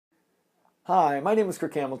Hi, my name is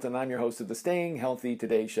Kirk Hamilton. I'm your host of the Staying Healthy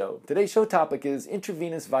Today show. Today's show topic is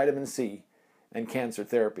intravenous vitamin C and cancer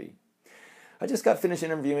therapy. I just got finished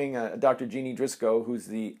interviewing Dr. Jeannie Driscoll, who's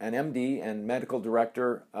an MD and medical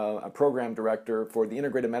director, a program director for the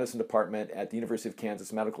Integrated Medicine Department at the University of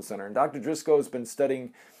Kansas Medical Center. And Dr. Driscoll has been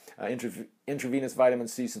studying intravenous vitamin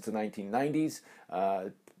C since the 1990s,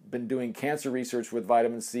 been doing cancer research with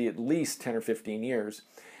vitamin C at least 10 or 15 years.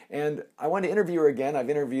 And I wanted to interview her again. I've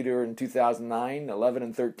interviewed her in 2009, 11,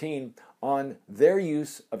 and 13 on their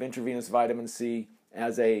use of intravenous vitamin C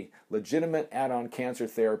as a legitimate add-on cancer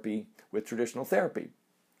therapy with traditional therapy.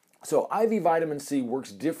 So IV vitamin C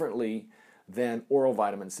works differently than oral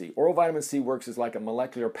vitamin C. Oral vitamin C works as like a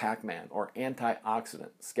molecular Pac-Man or antioxidant,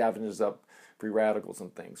 scavenges up free radicals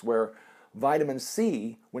and things, where vitamin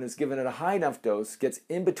C, when it's given at a high enough dose, gets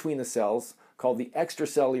in between the cells called the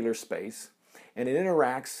extracellular space, and it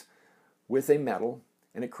interacts with a metal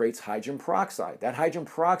and it creates hydrogen peroxide. That hydrogen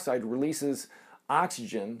peroxide releases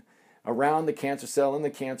oxygen around the cancer cell in the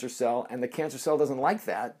cancer cell, and the cancer cell doesn't like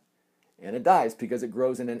that, and it dies because it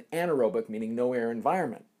grows in an anaerobic, meaning no air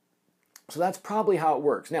environment. So that's probably how it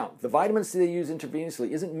works. Now, the vitamin C they use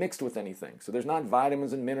intravenously isn't mixed with anything. So there's not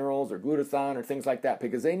vitamins and minerals or glutathione or things like that,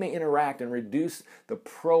 because they may interact and reduce the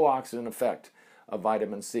pro-oxidant effect of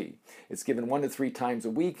vitamin C. It's given 1 to 3 times a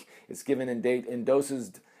week. It's given in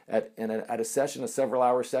doses at a session, a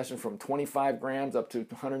several-hour session, from 25 grams up to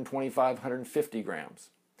 125, 150 grams.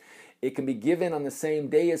 It can be given on the same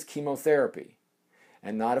day as chemotherapy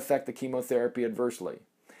and not affect the chemotherapy adversely.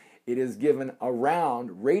 It is given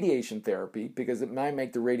around radiation therapy because it might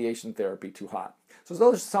make the radiation therapy too hot. So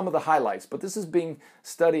those are some of the highlights, but this is being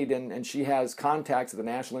studied, and she has contacts at the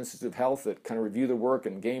National Institute of Health that kind of review the work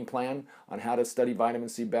and game plan on how to study vitamin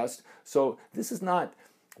C best. So this is not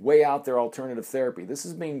way out there alternative therapy. This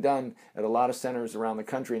is being done at a lot of centers around the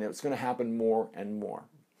country, and it's going to happen more and more.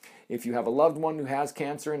 If you have a loved one who has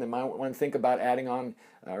cancer and they might want to think about adding on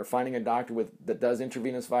or finding a doctor that does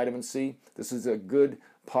intravenous vitamin C, this is a good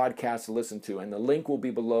podcast to listen to, and the link will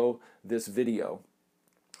be below this video.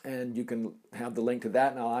 And you can have the link to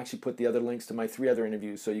that, and I'll actually put the other links to my 3 other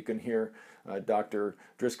interviews so you can hear Dr.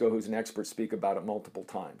 Driscoll, who's an expert, speak about it multiple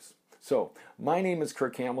times. So my name is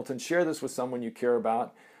Kirk Hamilton. Share this with someone you care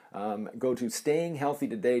about. Go to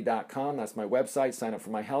stayinghealthytoday.com. That's my website. Sign up for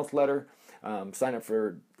my health letter. Sign up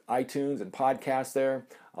for iTunes and podcasts there.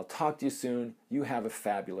 I'll talk to you soon. You have a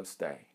fabulous day.